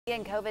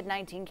In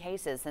COVID-19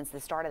 cases since the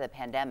start of the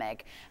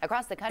pandemic.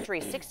 Across the country,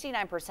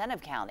 69%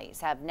 of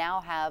counties now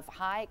have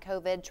high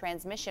COVID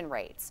transmission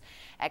rates.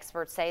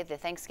 Experts say the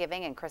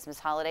Thanksgiving and Christmas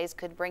holidays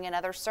could bring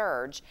another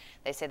surge.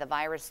 They say the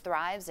virus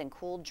thrives in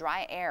cool,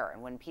 dry air,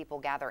 and when people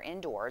gather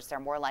indoors, they're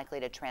more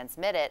likely to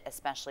transmit it,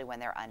 especially when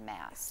they're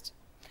unmasked.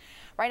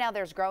 Right now,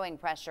 there's growing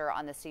pressure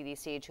on the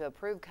CDC to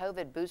approve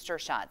COVID booster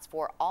shots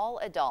for all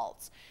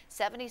adults.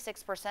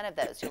 76% of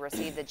those who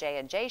received the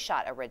J&J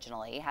shot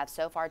originally have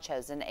so far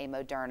chosen a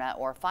Moderna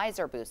or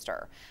Pfizer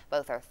booster.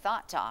 Both are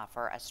thought to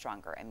offer a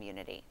stronger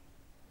immunity.